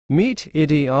Meet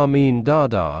Idi Amin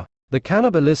Dada, the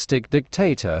cannibalistic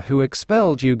dictator who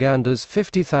expelled Uganda's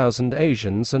 50,000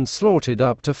 Asians and slaughtered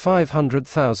up to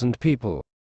 500,000 people.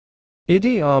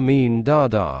 Idi Amin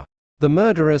Dada, the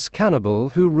murderous cannibal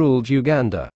who ruled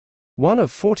Uganda. One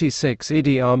of 46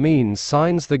 Idi Amin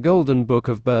signs the Golden Book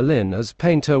of Berlin as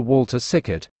painter Walter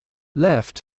Sickert,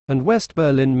 left, and West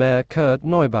Berlin Mayor Kurt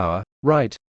Neubauer,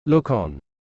 right, look on.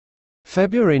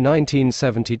 February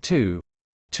 1972.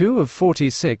 2 of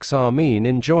 46 Amin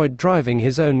enjoyed driving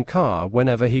his own car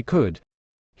whenever he could.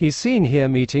 He's seen here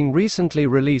meeting recently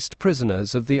released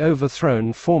prisoners of the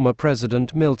overthrown former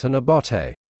President Milton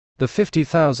Obote. The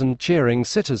 50,000 cheering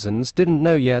citizens didn't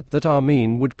know yet that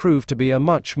Amin would prove to be a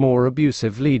much more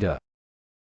abusive leader.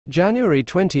 January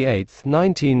 28,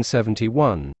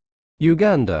 1971.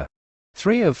 Uganda.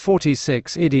 3 of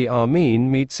 46 Idi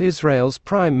Amin meets Israel's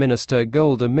Prime Minister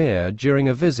Golda Meir during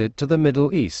a visit to the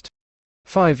Middle East.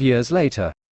 5 years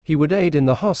later, he would aid in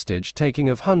the hostage-taking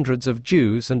of hundreds of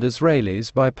Jews and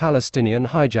Israelis by Palestinian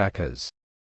hijackers.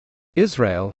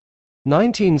 Israel.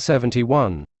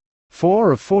 1971.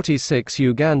 4 of 46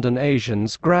 Ugandan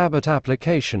Asians grab at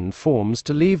application forms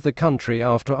to leave the country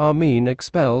after Amin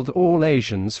expelled all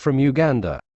Asians from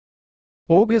Uganda.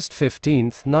 August 15,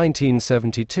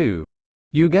 1972.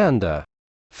 Uganda.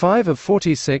 5 of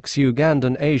 46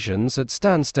 Ugandan Asians at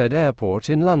Stansted Airport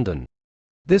in London.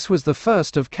 This was the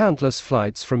first of countless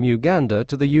flights from Uganda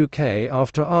to the UK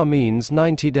after Amin's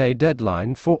 90-day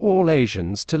deadline for all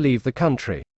Asians to leave the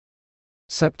country.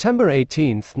 September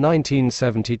 18,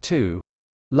 1972.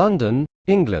 London,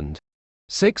 England.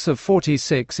 6 of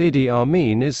 46 Idi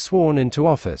Amin is sworn into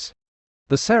office.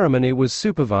 The ceremony was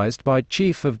supervised by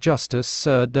Chief of Justice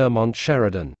Sir Dermont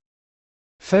Sheridan.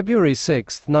 February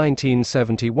 6,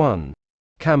 1971.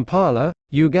 Kampala,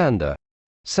 Uganda.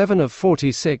 7 of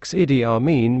 46 Idi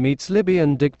Amin meets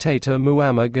Libyan dictator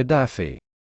Muammar Gaddafi.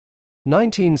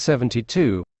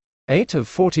 1972. 8 of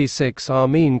 46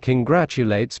 Amin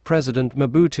congratulates President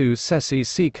Mobutu Sese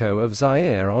Seko of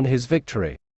Zaire on his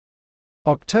victory.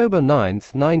 October 9,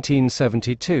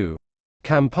 1972.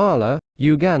 Kampala,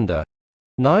 Uganda.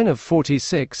 9 of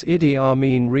 46 Idi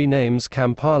Amin renames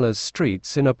Kampala's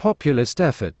streets in a populist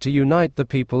effort to unite the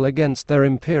people against their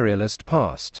imperialist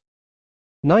past.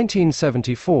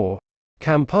 1974.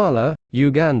 Kampala,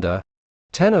 Uganda.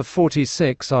 10 of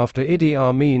 46 after Idi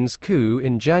Amin's coup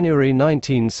in January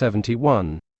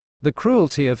 1971. The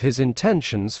cruelty of his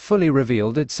intentions fully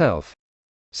revealed itself.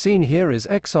 Seen here is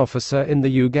ex-officer in the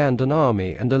Ugandan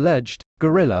army and alleged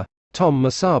guerrilla, Tom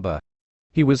Masaba.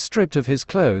 He was stripped of his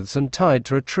clothes and tied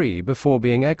to a tree before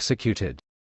being executed.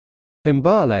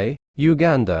 Mbale,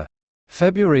 Uganda.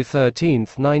 February 13,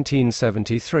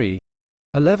 1973.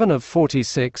 11 of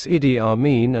 46 Idi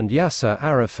Amin and Yasser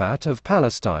Arafat of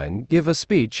Palestine give a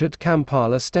speech at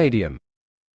Kampala Stadium.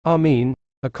 Amin,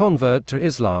 a convert to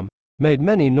Islam, made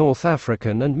many North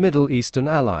African and Middle Eastern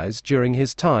allies during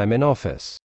his time in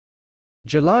office.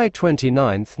 July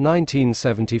 29,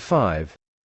 1975.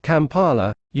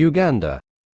 Kampala, Uganda.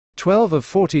 12 of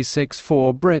 46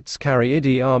 4 Brits carry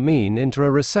Idi Amin into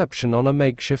a reception on a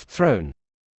makeshift throne.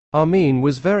 Amin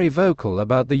was very vocal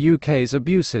about the UK's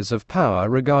abuses of power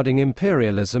regarding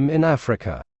imperialism in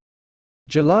Africa.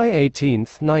 July 18,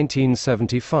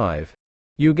 1975.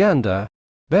 Uganda.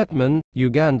 Bettman,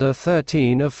 Uganda.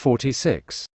 13 of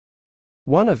 46.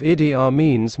 One of Idi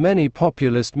Amin's many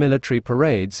populist military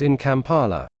parades in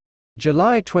Kampala.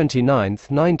 July 29,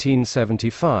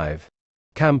 1975.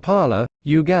 Kampala,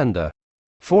 Uganda.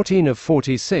 14 of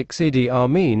 46 Idi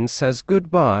Amin says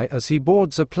goodbye as he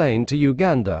boards a plane to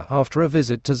Uganda after a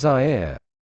visit to Zaire.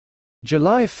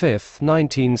 July 5,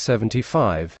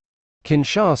 1975.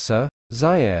 Kinshasa,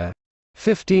 Zaire.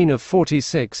 15 of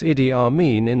 46 Idi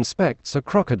Amin inspects a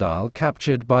crocodile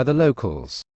captured by the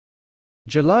locals.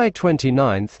 July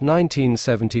 29,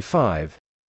 1975.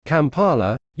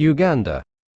 Kampala, Uganda.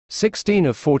 16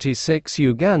 of 46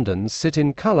 Ugandans sit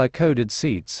in color-coded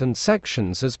seats and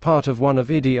sections as part of one of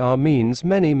Idi Amin's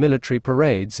many military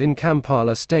parades in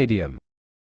Kampala Stadium.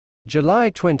 July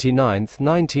 29,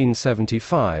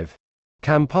 1975.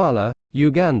 Kampala,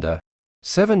 Uganda.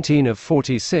 17 of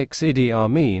 46 Idi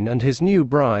Amin and his new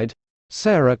bride,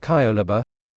 Sarah Kayolaba,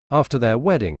 after their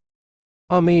wedding.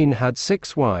 Amin had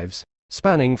 6 wives,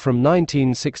 spanning from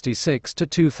 1966 to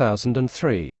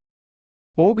 2003.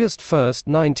 August 1,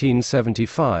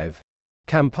 1975.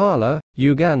 Kampala,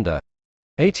 Uganda.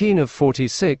 18 of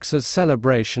 46 as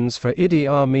celebrations for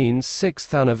Idi Amin's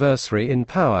 6th anniversary in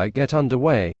power get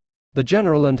underway, the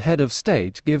general and head of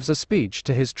state gives a speech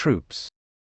to his troops.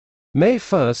 May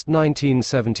 1,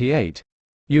 1978.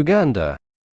 Uganda.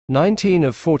 19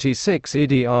 of 46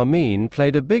 Idi Amin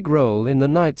played a big role in the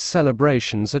night's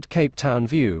celebrations at Cape Town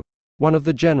View, one of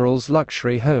the general's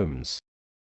luxury homes.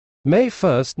 May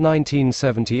 1,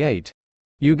 1978.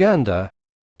 Uganda.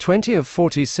 20 of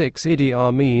 46 Idi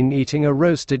Amin eating a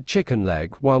roasted chicken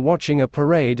leg while watching a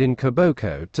parade in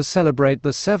Koboko to celebrate the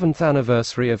 7th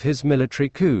anniversary of his military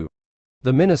coup.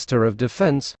 The Minister of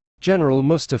Defense, General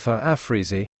Mustafa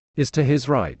Afrizi, is to his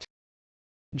right.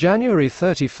 January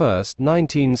 31,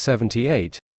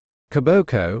 1978.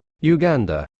 Koboko,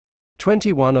 Uganda.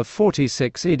 21 of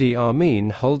 46 Idi Amin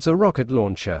holds a rocket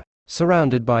launcher,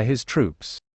 surrounded by his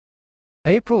troops.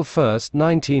 April 1,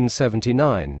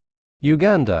 1979.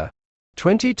 Uganda.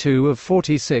 22 of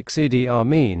 46 Idi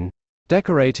Amin,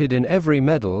 decorated in every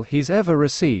medal he's ever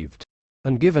received,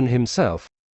 and given himself,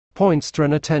 points to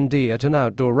an attendee at an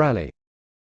outdoor rally.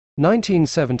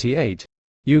 1978.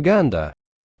 Uganda.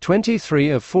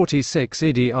 23 of 46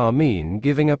 Idi Amin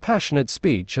giving a passionate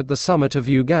speech at the summit of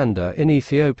Uganda in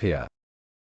Ethiopia.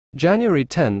 January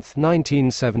 10,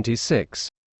 1976.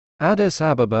 Addis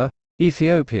Ababa,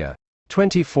 Ethiopia.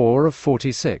 24 of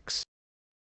 46.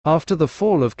 After the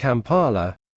fall of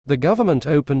Kampala, the government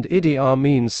opened Idi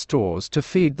Amin's stores to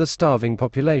feed the starving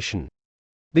population.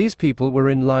 These people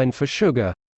were in line for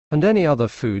sugar, and any other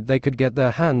food they could get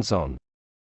their hands on.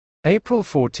 April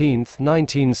 14,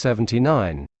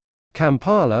 1979.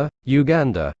 Kampala,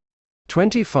 Uganda.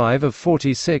 25 of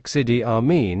 46 Idi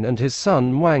Amin and his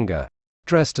son Mwanga,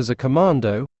 dressed as a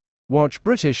commando, watch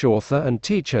British author and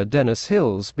teacher Dennis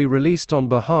Hills be released on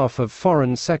behalf of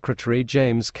Foreign Secretary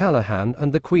James Callaghan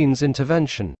and the Queen's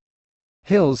intervention.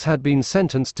 Hills had been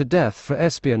sentenced to death for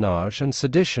espionage and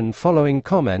sedition following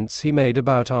comments he made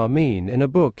about Amin in a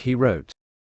book he wrote.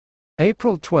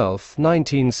 April 12,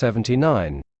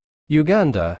 1979.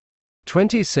 Uganda.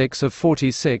 26 of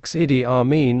 46 Idi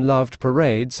Amin loved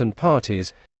parades and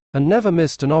parties, and never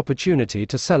missed an opportunity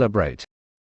to celebrate.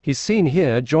 He's seen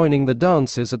here joining the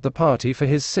dances at the party for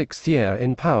his 6th year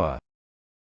in power.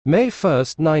 May 1,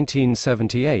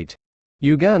 1978.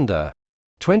 Uganda.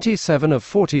 27 of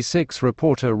 46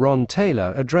 reporter Ron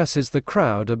Taylor addresses the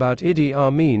crowd about Idi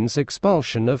Amin's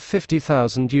expulsion of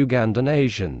 50,000 Ugandan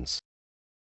Asians.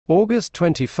 August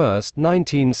 21,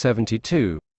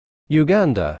 1972.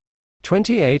 Uganda.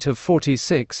 28 of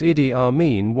 46 Idi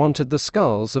Amin wanted the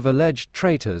skulls of alleged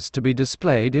traitors to be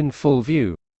displayed in full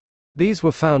view. These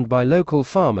were found by local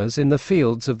farmers in the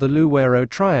fields of the Luwero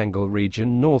Triangle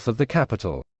region north of the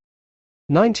capital.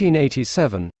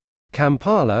 1987.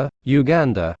 Kampala,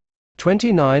 Uganda.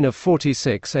 29 of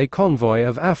 46 A convoy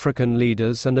of African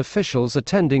leaders and officials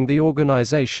attending the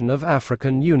Organization of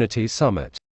African Unity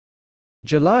Summit.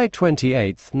 July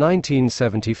 28,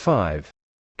 1975.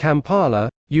 Kampala,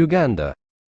 Uganda.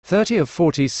 30 of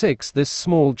 46 This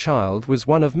small child was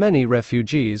one of many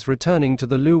refugees returning to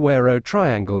the Luwero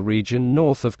Triangle region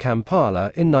north of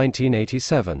Kampala in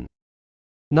 1987.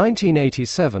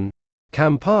 1987.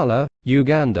 Kampala,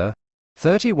 Uganda.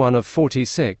 31 of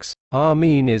 46,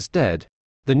 Amin is dead,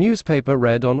 the newspaper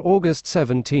read on August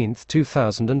 17,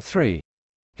 2003.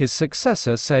 His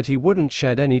successor said he wouldn't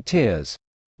shed any tears,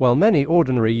 while many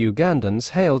ordinary Ugandans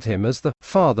hailed him as the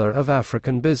father of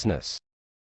African business.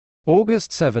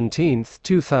 August 17,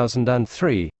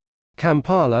 2003.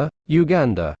 Kampala,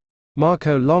 Uganda.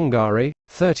 Marco Longari,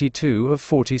 32 of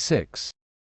 46.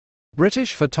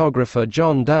 British photographer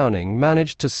John Downing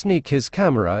managed to sneak his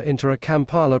camera into a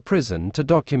Kampala prison to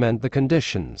document the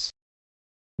conditions.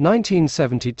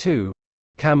 1972.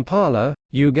 Kampala,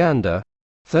 Uganda.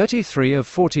 33 of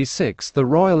 46 The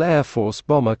Royal Air Force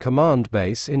Bomber Command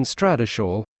Base in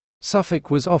Stradishall, Suffolk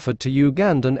was offered to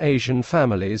Ugandan Asian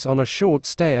families on a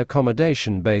short-stay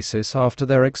accommodation basis after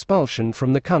their expulsion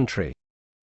from the country.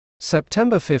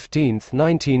 September 15,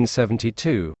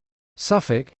 1972.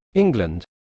 Suffolk, England.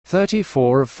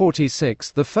 34 of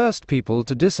 46 The first people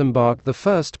to disembark the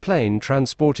first plane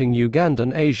transporting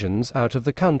Ugandan Asians out of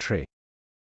the country.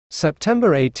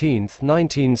 September 18,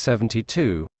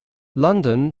 1972.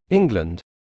 London, England.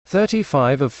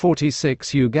 35 of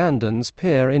 46 Ugandans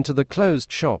peer into the closed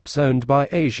shops owned by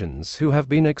Asians who have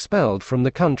been expelled from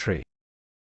the country.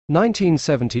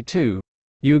 1972.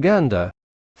 Uganda.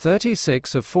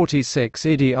 36 of 46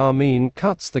 Idi Amin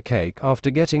cuts the cake after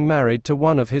getting married to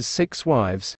one of his 6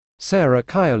 wives, Sarah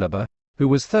Kayolaba, who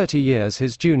was 30 years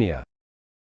his junior.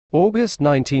 August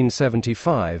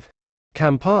 1975.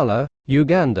 Kampala,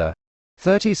 Uganda.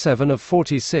 37 of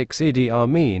 46 Idi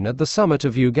Amin at the summit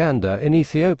of Uganda in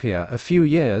Ethiopia a few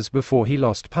years before he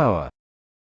lost power.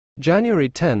 January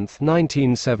 10,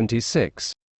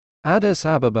 1976. Addis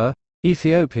Ababa,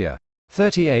 Ethiopia.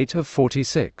 38 of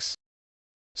 46.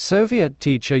 Soviet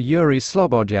teacher Yuri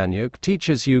Slobodyanuk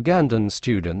teaches Ugandan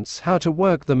students how to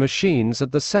work the machines at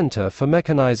the Center for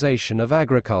Mechanization of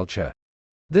Agriculture.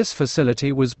 This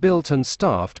facility was built and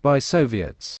staffed by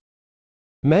Soviets.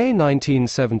 May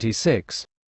 1976.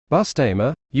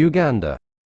 Bustema, Uganda.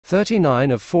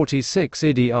 39 of 46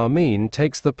 Idi Amin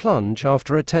takes the plunge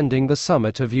after attending the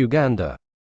summit of Uganda.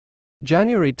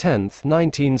 January 10,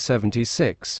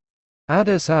 1976.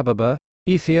 Addis Ababa,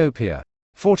 Ethiopia.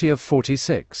 40 of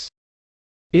 46.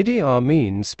 Idi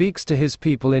Amin speaks to his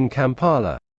people in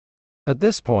Kampala. At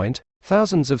this point,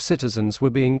 thousands of citizens were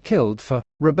being killed for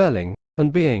rebelling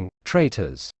and being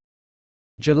traitors.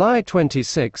 July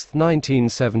 26,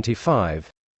 1975.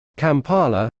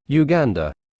 Kampala,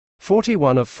 Uganda.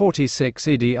 41 of 46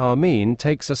 Idi Amin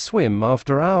takes a swim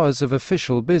after hours of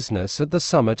official business at the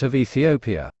summit of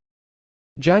Ethiopia.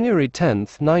 January 10,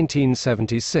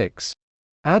 1976.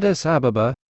 Addis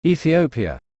Ababa,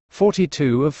 Ethiopia.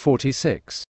 42 of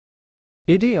 46.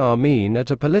 Idi Amin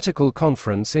at a political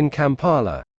conference in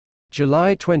Kampala.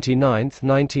 July 29,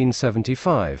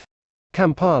 1975.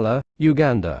 Kampala,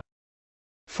 Uganda.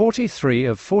 43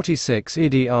 of 46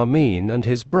 Idi Amin and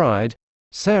his bride,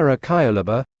 Sarah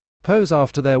Kayolaba, pose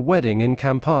after their wedding in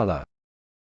Kampala.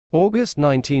 August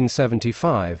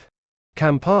 1975.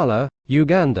 Kampala,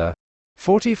 Uganda.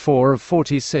 44 of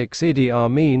 46 Idi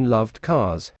Amin loved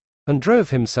cars and drove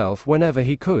himself whenever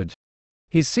he could.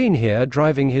 He's seen here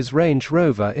driving his Range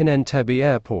Rover in Entebbe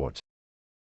Airport.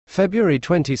 February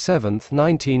 27,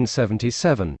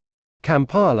 1977.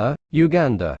 Kampala,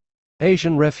 Uganda.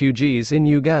 Asian refugees in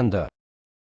Uganda.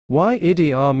 Why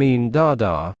Idi Amin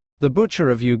Dada, the butcher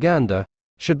of Uganda,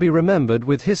 should be remembered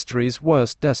with history's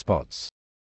worst despots.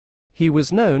 He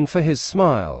was known for his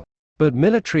smile, but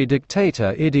military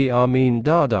dictator Idi Amin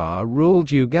Dada ruled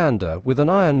Uganda with an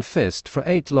iron fist for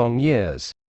 8 long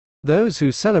years. Those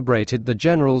who celebrated the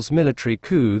general's military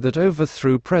coup that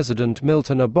overthrew President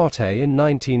Milton Obote in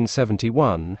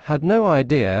 1971 had no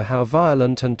idea how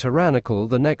violent and tyrannical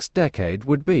the next decade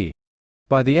would be.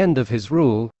 By the end of his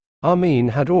rule, Amin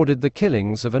had ordered the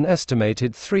killings of an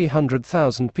estimated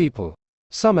 300,000 people.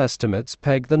 Some estimates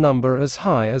peg the number as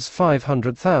high as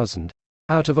 500,000,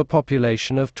 out of a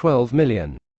population of 12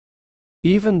 million.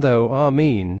 Even though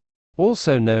Amin,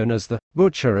 also known as the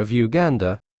Butcher of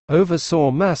Uganda,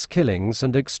 oversaw mass killings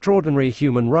and extraordinary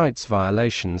human rights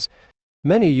violations,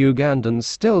 many Ugandans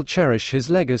still cherish his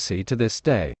legacy to this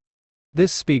day.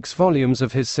 This speaks volumes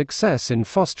of his success in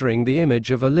fostering the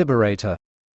image of a liberator,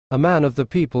 a man of the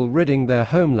people ridding their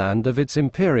homeland of its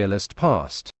imperialist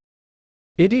past.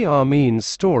 Idi Amin's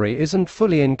story isn't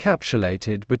fully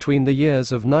encapsulated between the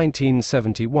years of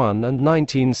 1971 and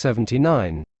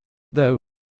 1979, though,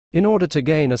 in order to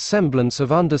gain a semblance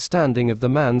of understanding of the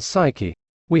man's psyche,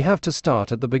 we have to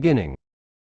start at the beginning.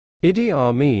 Idi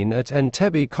Amin at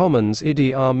Entebbe Commons.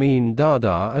 Idi Amin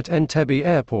Dada at Entebbe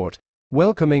Airport,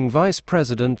 welcoming Vice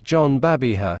President John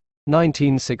Babiha,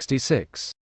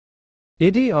 1966.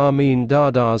 Idi Amin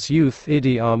Dada's youth.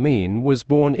 Idi Amin was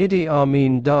born Idi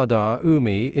Amin Dada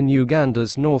Umi in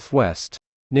Uganda's northwest,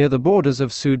 near the borders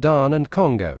of Sudan and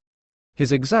Congo.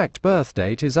 His exact birth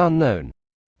date is unknown,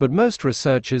 but most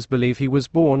researchers believe he was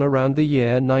born around the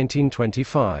year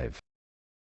 1925.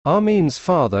 Amin's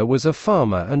father was a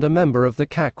farmer and a member of the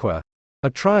Kakwa,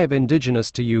 a tribe indigenous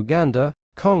to Uganda,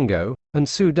 Congo, and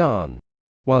Sudan,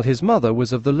 while his mother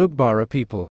was of the Lugbara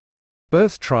people.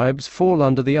 Both tribes fall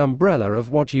under the umbrella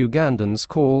of what Ugandans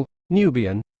call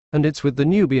Nubian, and it's with the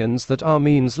Nubians that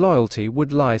Amin's loyalty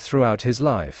would lie throughout his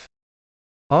life.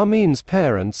 Amin's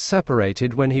parents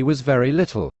separated when he was very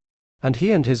little, and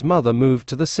he and his mother moved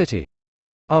to the city.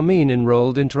 Amin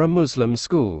enrolled into a Muslim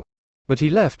school, but he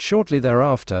left shortly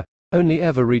thereafter, only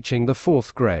ever reaching the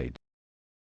 4th grade.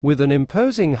 With an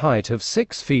imposing height of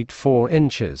 6 feet 4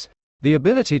 inches, the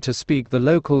ability to speak the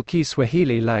local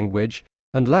Kiswahili language,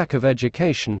 and lack of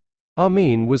education,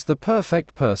 Amin was the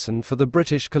perfect person for the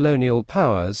British colonial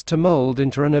powers to mold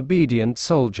into an obedient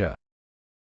soldier.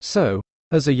 So,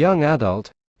 as a young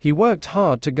adult, he worked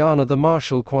hard to garner the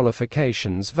martial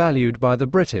qualifications valued by the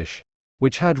British,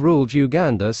 which had ruled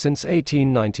Uganda since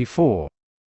 1894.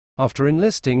 After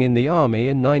enlisting in the army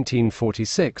in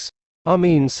 1946,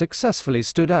 Amin successfully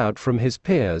stood out from his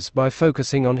peers by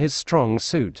focusing on his strong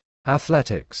suit,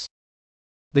 athletics.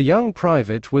 The young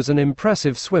private was an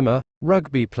impressive swimmer,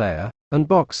 rugby player, and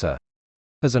boxer.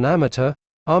 As an amateur,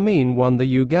 Amin won the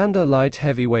Uganda Light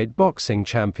Heavyweight Boxing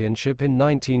Championship in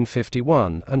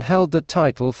 1951 and held that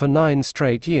title for 9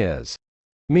 straight years.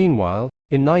 Meanwhile,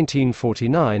 in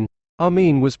 1949,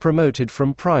 Amin was promoted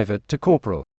from private to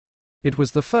corporal. It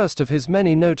was the first of his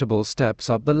many notable steps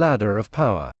up the ladder of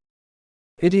power.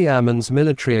 Idi Amin's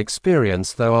military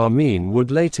experience, though Amin would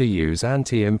later use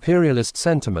anti-imperialist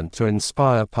sentiment to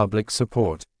inspire public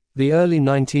support. The early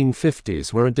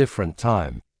 1950s were a different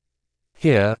time.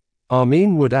 Here,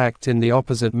 Amin would act in the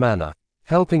opposite manner,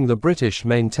 helping the British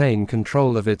maintain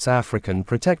control of its African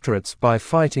protectorates by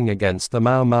fighting against the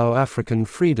Mau Mau African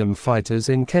freedom fighters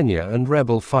in Kenya and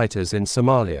rebel fighters in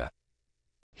Somalia.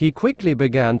 He quickly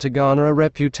began to garner a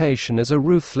reputation as a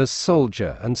ruthless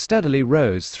soldier and steadily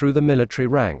rose through the military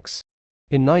ranks.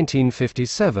 In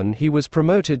 1957 he was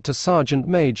promoted to sergeant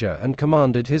major and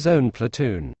commanded his own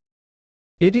platoon.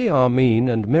 Idi Amin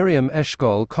and Miriam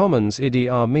Eshkol. Commons Idi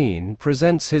Amin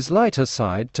presents his lighter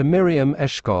side to Miriam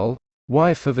Eshkol,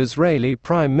 wife of Israeli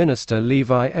Prime Minister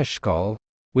Levi Eshkol,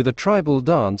 with a tribal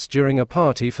dance during a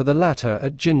party for the latter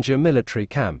at Jinja military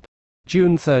camp.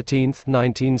 June 13,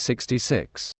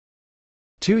 1966.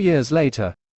 2 years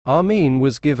later, Amin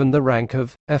was given the rank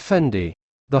of Effendi,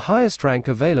 the highest rank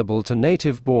available to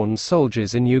native-born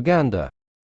soldiers in Uganda.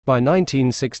 By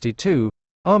 1962,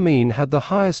 Amin had the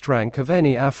highest rank of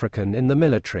any African in the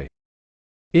military.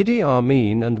 Idi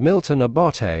Amin and Milton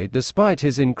Obote. Despite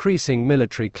his increasing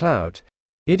military clout,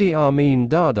 Idi Amin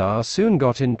Dada soon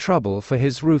got in trouble for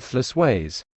his ruthless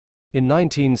ways. In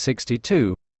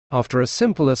 1962, after a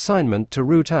simple assignment to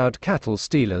root out cattle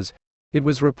stealers, it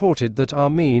was reported that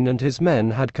Amin and his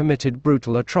men had committed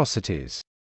brutal atrocities.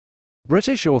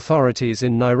 British authorities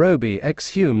in Nairobi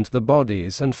exhumed the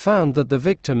bodies and found that the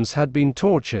victims had been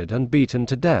tortured and beaten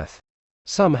to death.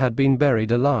 Some had been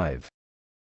buried alive.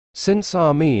 Since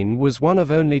Amin was one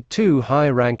of only 2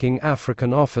 high-ranking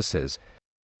African officers,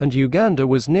 and Uganda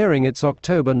was nearing its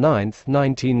October 9,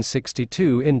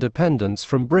 1962 independence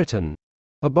from Britain,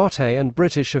 Obote and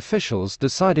British officials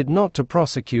decided not to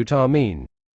prosecute Amin.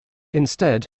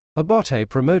 Instead, Obote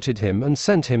promoted him and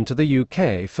sent him to the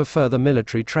UK for further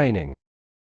military training.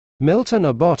 Milton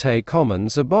Obote.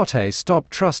 Commons Obote stopped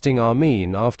trusting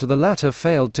Amin after the latter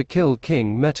failed to kill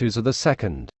King Methusa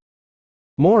II.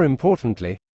 More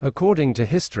importantly, according to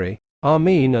history,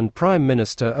 Amin and Prime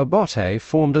Minister Obote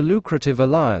formed a lucrative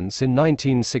alliance in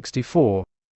 1964,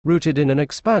 rooted in an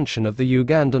expansion of the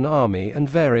Ugandan army and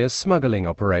various smuggling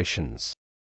operations.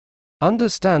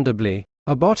 Understandably,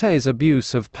 Obote's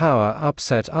abuse of power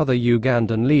upset other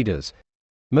Ugandan leaders,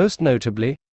 most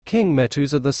notably, King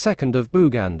Methusa II of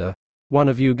Buganda, one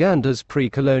of Uganda's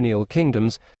pre-colonial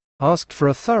kingdoms, asked for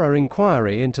a thorough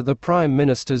inquiry into the Prime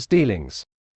Minister's dealings.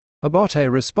 Obote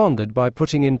responded by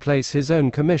putting in place his own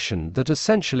commission that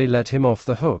essentially let him off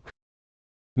the hook.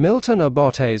 Milton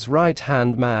Obote's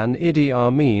right-hand man Idi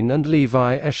Amin and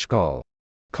Levi Eshkol.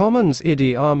 Commons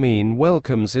Idi Amin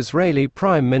welcomes Israeli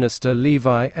Prime Minister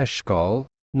Levi Eshkol,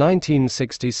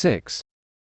 1966.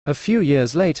 A few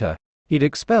years later, he'd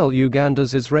expel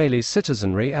Uganda's Israeli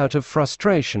citizenry out of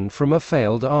frustration from a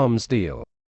failed arms deal.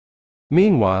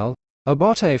 Meanwhile,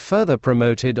 Obote further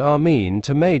promoted Amin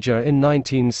to major in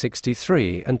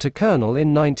 1963 and to colonel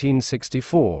in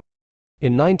 1964.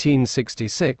 In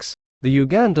 1966, the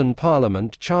Ugandan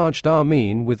parliament charged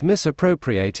Amin with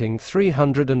misappropriating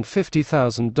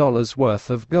 $350,000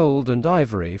 worth of gold and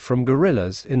ivory from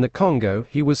guerrillas in the Congo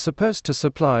he was supposed to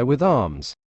supply with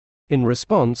arms. In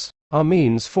response,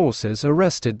 Amin's forces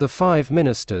arrested the 5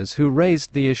 ministers who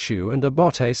raised the issue and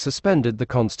Obote suspended the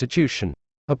constitution,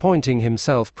 appointing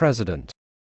himself president.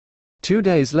 2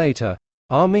 days later,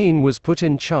 Amin was put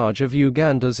in charge of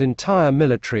Uganda's entire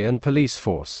military and police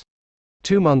force.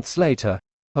 2 months later,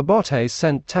 Obote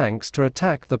sent tanks to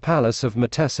attack the palace of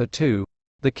Mutesa II,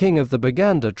 the king of the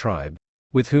Baganda tribe,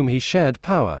 with whom he shared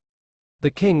power.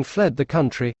 The king fled the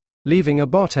country, leaving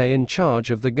Obote in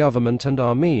charge of the government and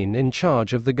Amin in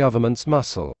charge of the government's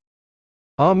muscle.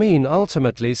 Amin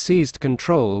ultimately seized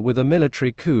control with a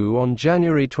military coup on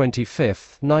January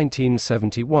 25,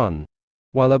 1971,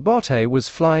 while Obote was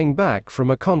flying back from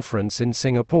a conference in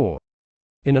Singapore.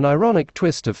 In an ironic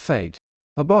twist of fate,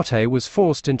 Obote was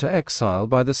forced into exile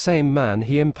by the same man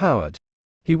he empowered.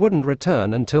 He wouldn't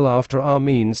return until after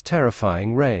Amin's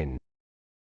terrifying reign.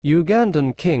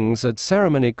 Ugandan kings at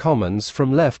ceremony. Commons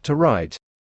from left to right.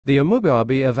 The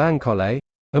Umugabe of Ankole,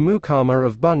 Umukama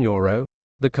of Bunyoro,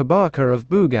 the Kabaka of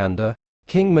Buganda,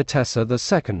 King Mutesa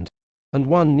II, and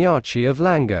one Nyachi of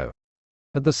Lango.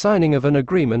 At the signing of an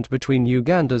agreement between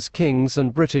Uganda's kings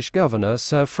and British Governor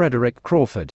Sir Frederick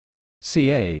Crawford,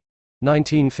 ca.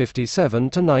 1957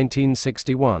 to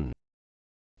 1961.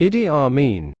 Idi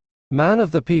Amin, man of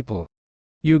the people.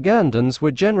 Ugandans were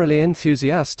generally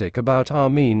enthusiastic about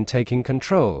Amin taking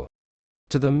control.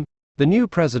 To them, the new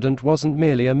president wasn't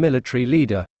merely a military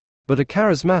leader, but a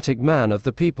charismatic man of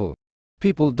the people.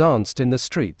 People danced in the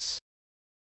streets.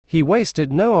 He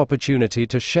wasted no opportunity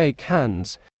to shake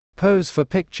hands, pose for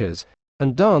pictures,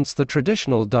 and dance the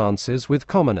traditional dances with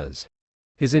commoners.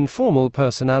 His informal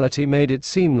personality made it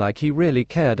seem like he really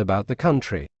cared about the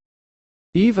country.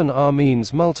 Even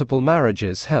Amin's multiple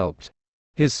marriages helped.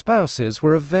 His spouses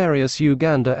were of various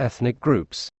Uganda ethnic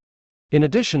groups. In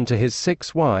addition to his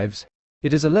 6 wives,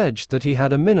 it is alleged that he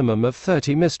had a minimum of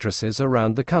 30 mistresses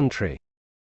around the country.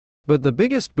 But the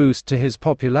biggest boost to his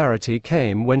popularity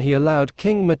came when he allowed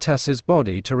King Mutesa's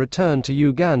body to return to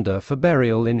Uganda for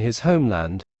burial in his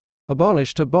homeland,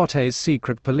 abolished Obote's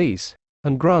secret police,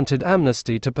 and granted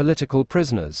amnesty to political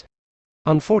prisoners.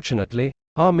 Unfortunately,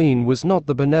 Amin was not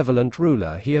the benevolent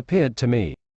ruler he appeared to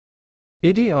me.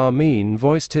 Idi Amin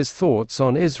voiced his thoughts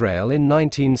on Israel in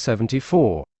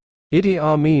 1974. Idi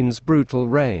Amin's brutal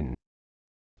reign.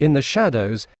 In the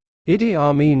shadows, Idi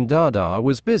Amin Dada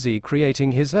was busy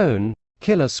creating his own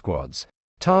killer squads,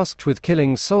 tasked with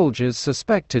killing soldiers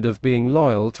suspected of being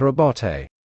loyal to Obote.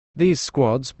 These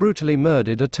squads brutally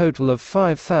murdered a total of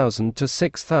 5,000 to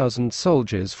 6,000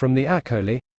 soldiers from the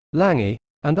Akoli, Langi,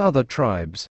 and other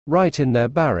tribes, right in their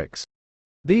barracks.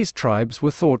 These tribes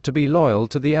were thought to be loyal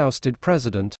to the ousted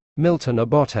president, Milton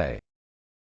Obote.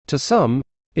 To some,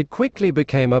 it quickly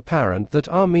became apparent that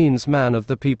Amin's man of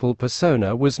the people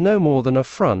persona was no more than a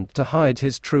front to hide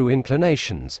his true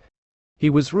inclinations. He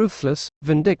was ruthless,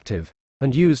 vindictive,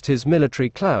 and used his military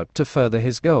clout to further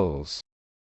his goals.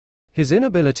 His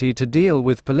inability to deal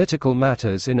with political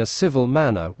matters in a civil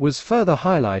manner was further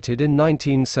highlighted in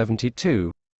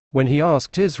 1972, when he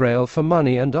asked Israel for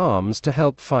money and arms to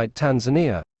help fight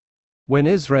Tanzania. When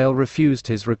Israel refused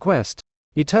his request,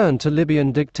 he turned to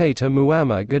Libyan dictator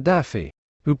Muammar Gaddafi,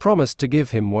 who promised to give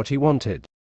him what he wanted.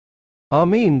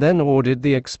 Amin then ordered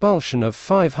the expulsion of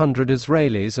 500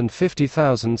 Israelis and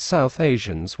 50,000 South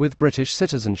Asians with British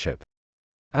citizenship.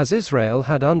 As Israel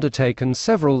had undertaken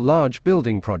several large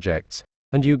building projects,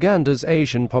 and Uganda's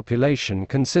Asian population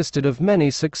consisted of many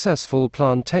successful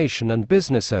plantation and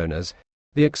business owners,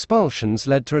 the expulsions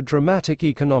led to a dramatic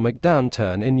economic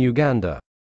downturn in Uganda.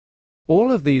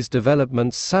 All of these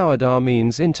developments soured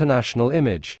Amin's international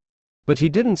image. But he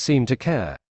didn't seem to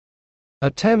care.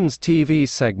 A Thames TV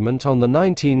segment on the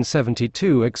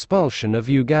 1972 expulsion of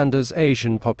Uganda's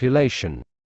Asian population.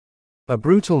 A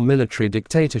brutal military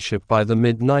dictatorship by the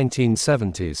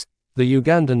mid-1970s, the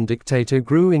Ugandan dictator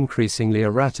grew increasingly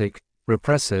erratic,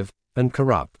 repressive, and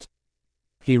corrupt.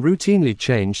 He routinely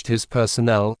changed his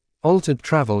personnel, altered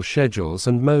travel schedules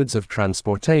and modes of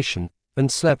transportation,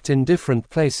 and slept in different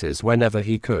places whenever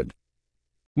he could.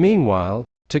 Meanwhile,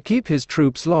 to keep his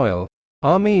troops loyal,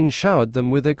 Amin showered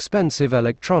them with expensive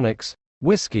electronics,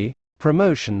 whiskey,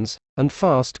 promotions, and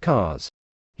fast cars.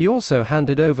 He also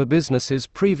handed over businesses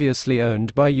previously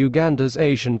owned by Uganda's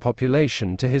Asian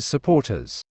population to his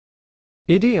supporters.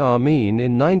 Idi Amin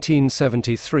in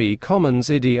 1973 commons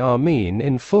Idi Amin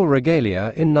in full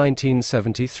regalia in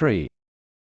 1973.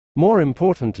 More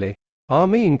importantly,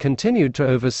 Amin continued to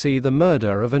oversee the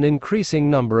murder of an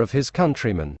increasing number of his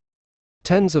countrymen.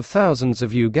 Tens of thousands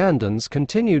of Ugandans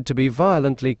continued to be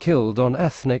violently killed on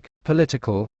ethnic,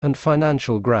 political, and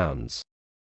financial grounds.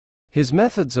 His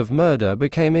methods of murder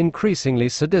became increasingly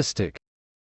sadistic.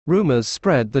 Rumors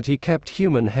spread that he kept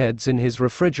human heads in his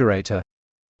refrigerator.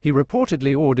 He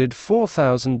reportedly ordered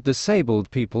 4,000 disabled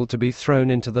people to be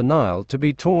thrown into the Nile to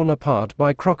be torn apart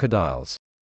by crocodiles.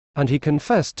 And he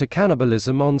confessed to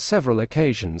cannibalism on several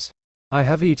occasions. "I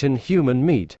have eaten human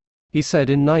meat," he said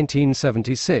in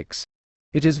 1976.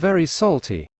 "It is very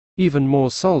salty, even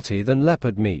more salty than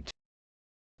leopard meat."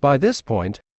 By this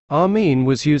point, Amin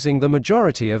was using the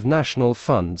majority of national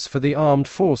funds for the armed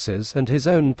forces and his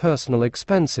own personal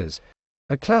expenses,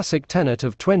 a classic tenet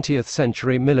of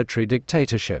 20th-century military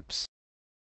dictatorships.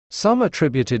 Some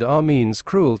attributed Amin's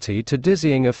cruelty to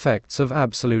dizzying effects of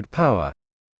absolute power.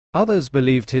 Others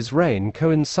believed his reign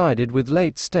coincided with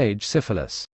late-stage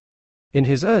syphilis. In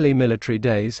his early military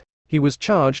days, he was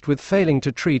charged with failing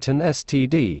to treat an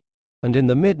STD, and in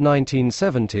the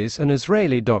mid-1970s an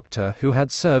Israeli doctor who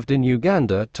had served in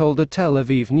Uganda told a Tel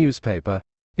Aviv newspaper,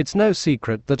 "It's no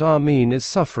secret that Amin is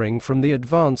suffering from the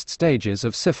advanced stages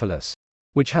of syphilis,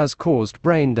 which has caused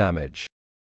brain damage."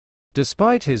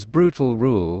 Despite his brutal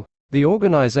rule, the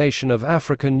Organization of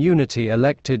African Unity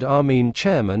elected Amin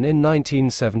chairman in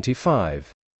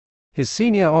 1975. His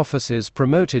senior officers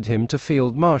promoted him to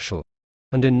field marshal,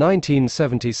 and in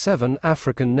 1977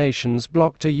 African nations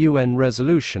blocked a UN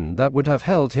resolution that would have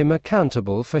held him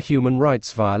accountable for human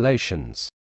rights violations.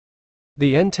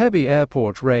 The Entebbe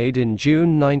airport raid in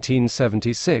June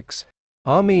 1976,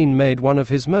 Amin made one of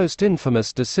his most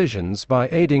infamous decisions by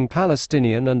aiding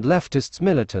Palestinian and leftist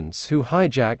militants who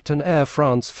hijacked an Air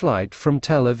France flight from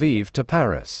Tel Aviv to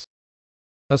Paris.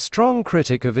 A strong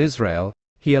critic of Israel,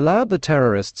 he allowed the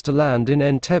terrorists to land in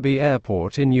Entebbe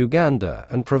Airport in Uganda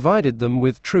and provided them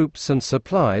with troops and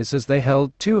supplies as they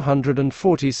held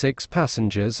 246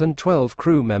 passengers and 12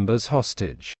 crew members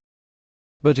hostage.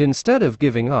 But instead of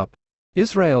giving up,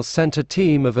 Israel sent a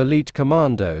team of elite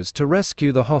commandos to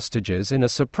rescue the hostages in a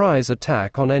surprise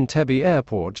attack on Entebbe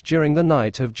Airport during the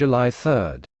night of July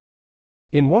 3.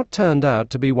 In what turned out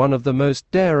to be one of the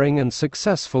most daring and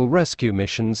successful rescue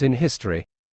missions in history,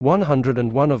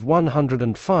 101 of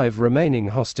 105 remaining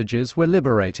hostages were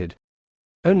liberated.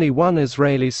 Only one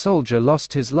Israeli soldier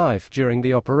lost his life during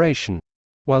the operation,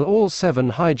 while all 7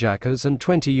 hijackers and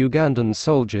 20 Ugandan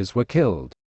soldiers were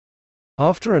killed.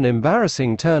 After an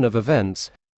embarrassing turn of events,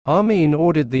 Amin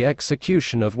ordered the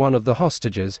execution of one of the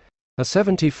hostages, a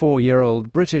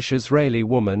 74-year-old British-Israeli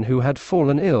woman who had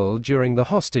fallen ill during the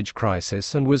hostage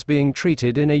crisis and was being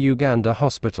treated in a Uganda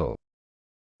hospital.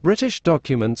 British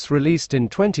documents released in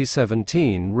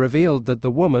 2017 revealed that the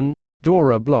woman,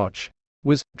 Dora Bloch,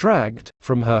 was dragged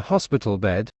from her hospital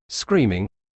bed, screaming,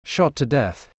 shot to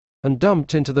death, and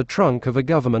dumped into the trunk of a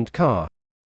government car.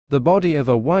 The body of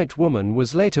a white woman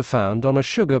was later found on a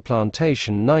sugar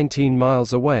plantation 19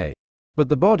 miles away, but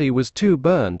the body was too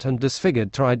burnt and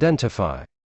disfigured to identify.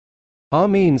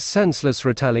 Amin's senseless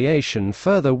retaliation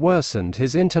further worsened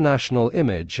his international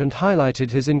image and highlighted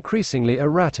his increasingly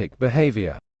erratic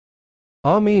behavior.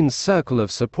 Amin's circle of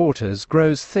supporters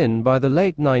grows thin. By the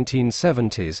late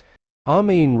 1970s,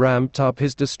 Amin ramped up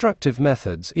his destructive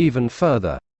methods even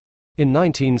further. In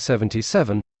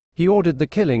 1977, he ordered the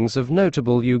killings of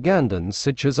notable Ugandans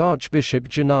such as Archbishop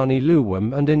Janani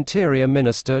Luwum and Interior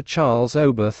Minister Charles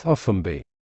Oberth Ofumbi.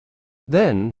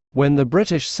 Then, when the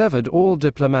British severed all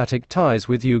diplomatic ties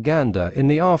with Uganda in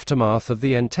the aftermath of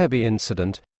the Entebbe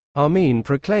incident, Amin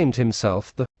proclaimed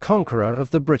himself the conqueror of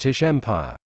the British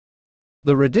Empire.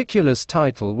 The ridiculous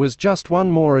title was just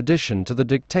one more addition to the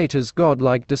dictator's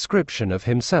godlike description of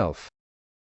himself.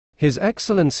 His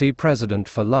Excellency President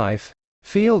for Life,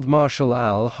 Field Marshal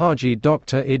Al-Haji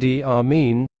Dr. Idi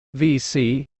Amin,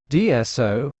 VC,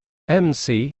 DSO,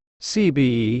 MC,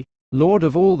 CBE, Lord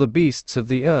of all the beasts of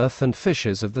the earth and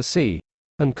fishes of the sea,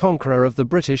 and conqueror of the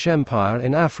British Empire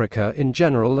in Africa in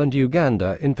general and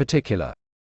Uganda in particular.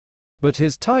 But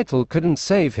his title couldn't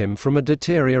save him from a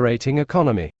deteriorating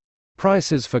economy.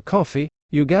 Prices for coffee,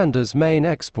 Uganda's main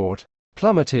export,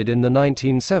 plummeted in the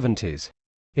 1970s.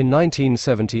 In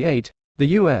 1978, the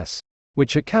U.S.,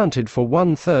 which accounted for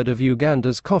 1/3 of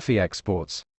Uganda's coffee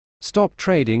exports, stopped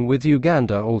trading with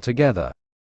Uganda altogether.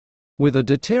 With a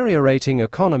deteriorating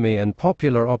economy and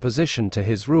popular opposition to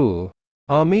his rule,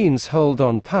 Amin's hold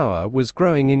on power was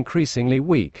growing increasingly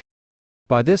weak.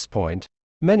 By this point,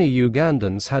 many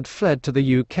Ugandans had fled to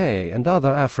the UK and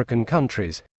other African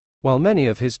countries, while many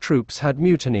of his troops had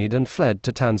mutinied and fled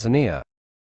to Tanzania.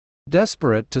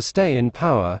 Desperate to stay in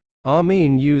power,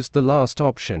 Amin used the last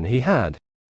option he had.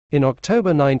 In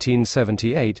October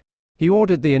 1978, he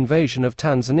ordered the invasion of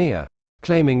Tanzania,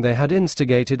 claiming they had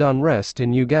instigated unrest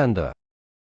in Uganda.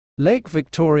 Lake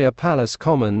Victoria Palace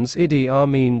Commons, Idi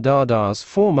Amin Dada's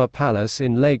former palace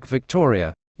in Lake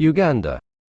Victoria, Uganda.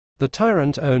 The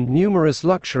tyrant owned numerous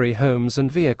luxury homes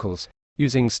and vehicles,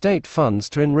 using state funds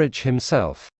to enrich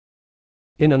himself.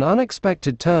 In an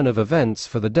unexpected turn of events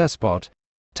for the despot,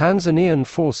 Tanzanian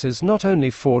forces not only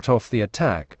fought off the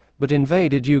attack, but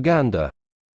invaded Uganda.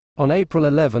 On April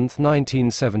 11,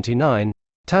 1979,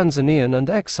 Tanzanian and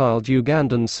exiled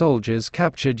Ugandan soldiers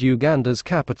captured Uganda's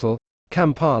capital,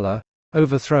 Kampala,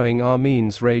 overthrowing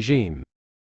Amin's regime.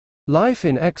 Life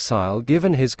in exile.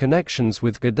 Given his connections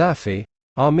with Gaddafi,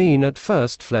 Amin at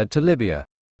first fled to Libya,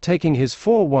 taking his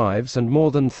 4 wives and more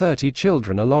than 30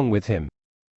 children along with him.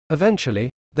 Eventually,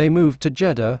 they moved to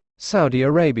Jeddah, Saudi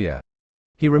Arabia.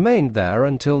 He remained there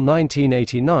until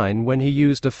 1989 when he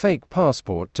used a fake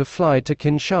passport to fly to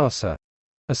Kinshasa,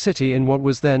 a city in what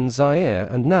was then Zaire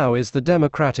and now is the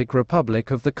Democratic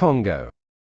Republic of the Congo.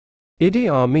 Idi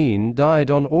Amin died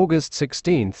on August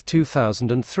 16,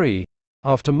 2003,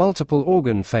 after multiple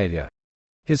organ failure.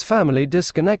 His family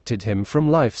disconnected him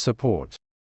from life support.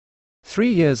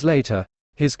 3 years later,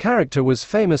 his character was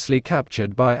famously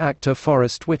captured by actor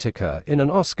Forest Whitaker in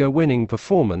an Oscar-winning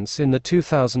performance in the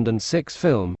 2006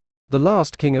 film, The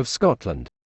Last King of Scotland,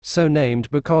 so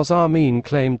named because Amin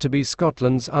claimed to be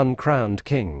Scotland's uncrowned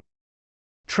king.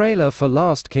 Trailer for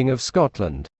Last King of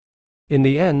Scotland. In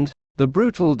the end, the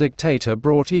brutal dictator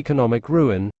brought economic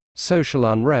ruin, social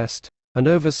unrest, and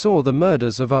oversaw the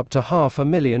murders of up to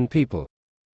 500,000 people.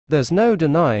 There's no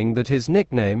denying that his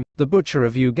nickname, the Butcher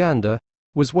of Uganda,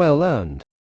 was well earned.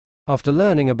 After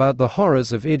learning about the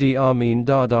horrors of Idi Amin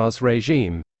Dada's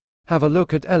regime, have a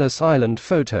look at Ellis Island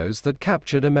photos that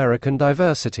captured American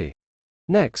diversity.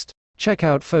 Next, check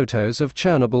out photos of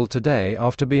Chernobyl today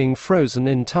after being frozen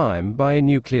in time by a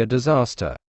nuclear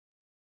disaster.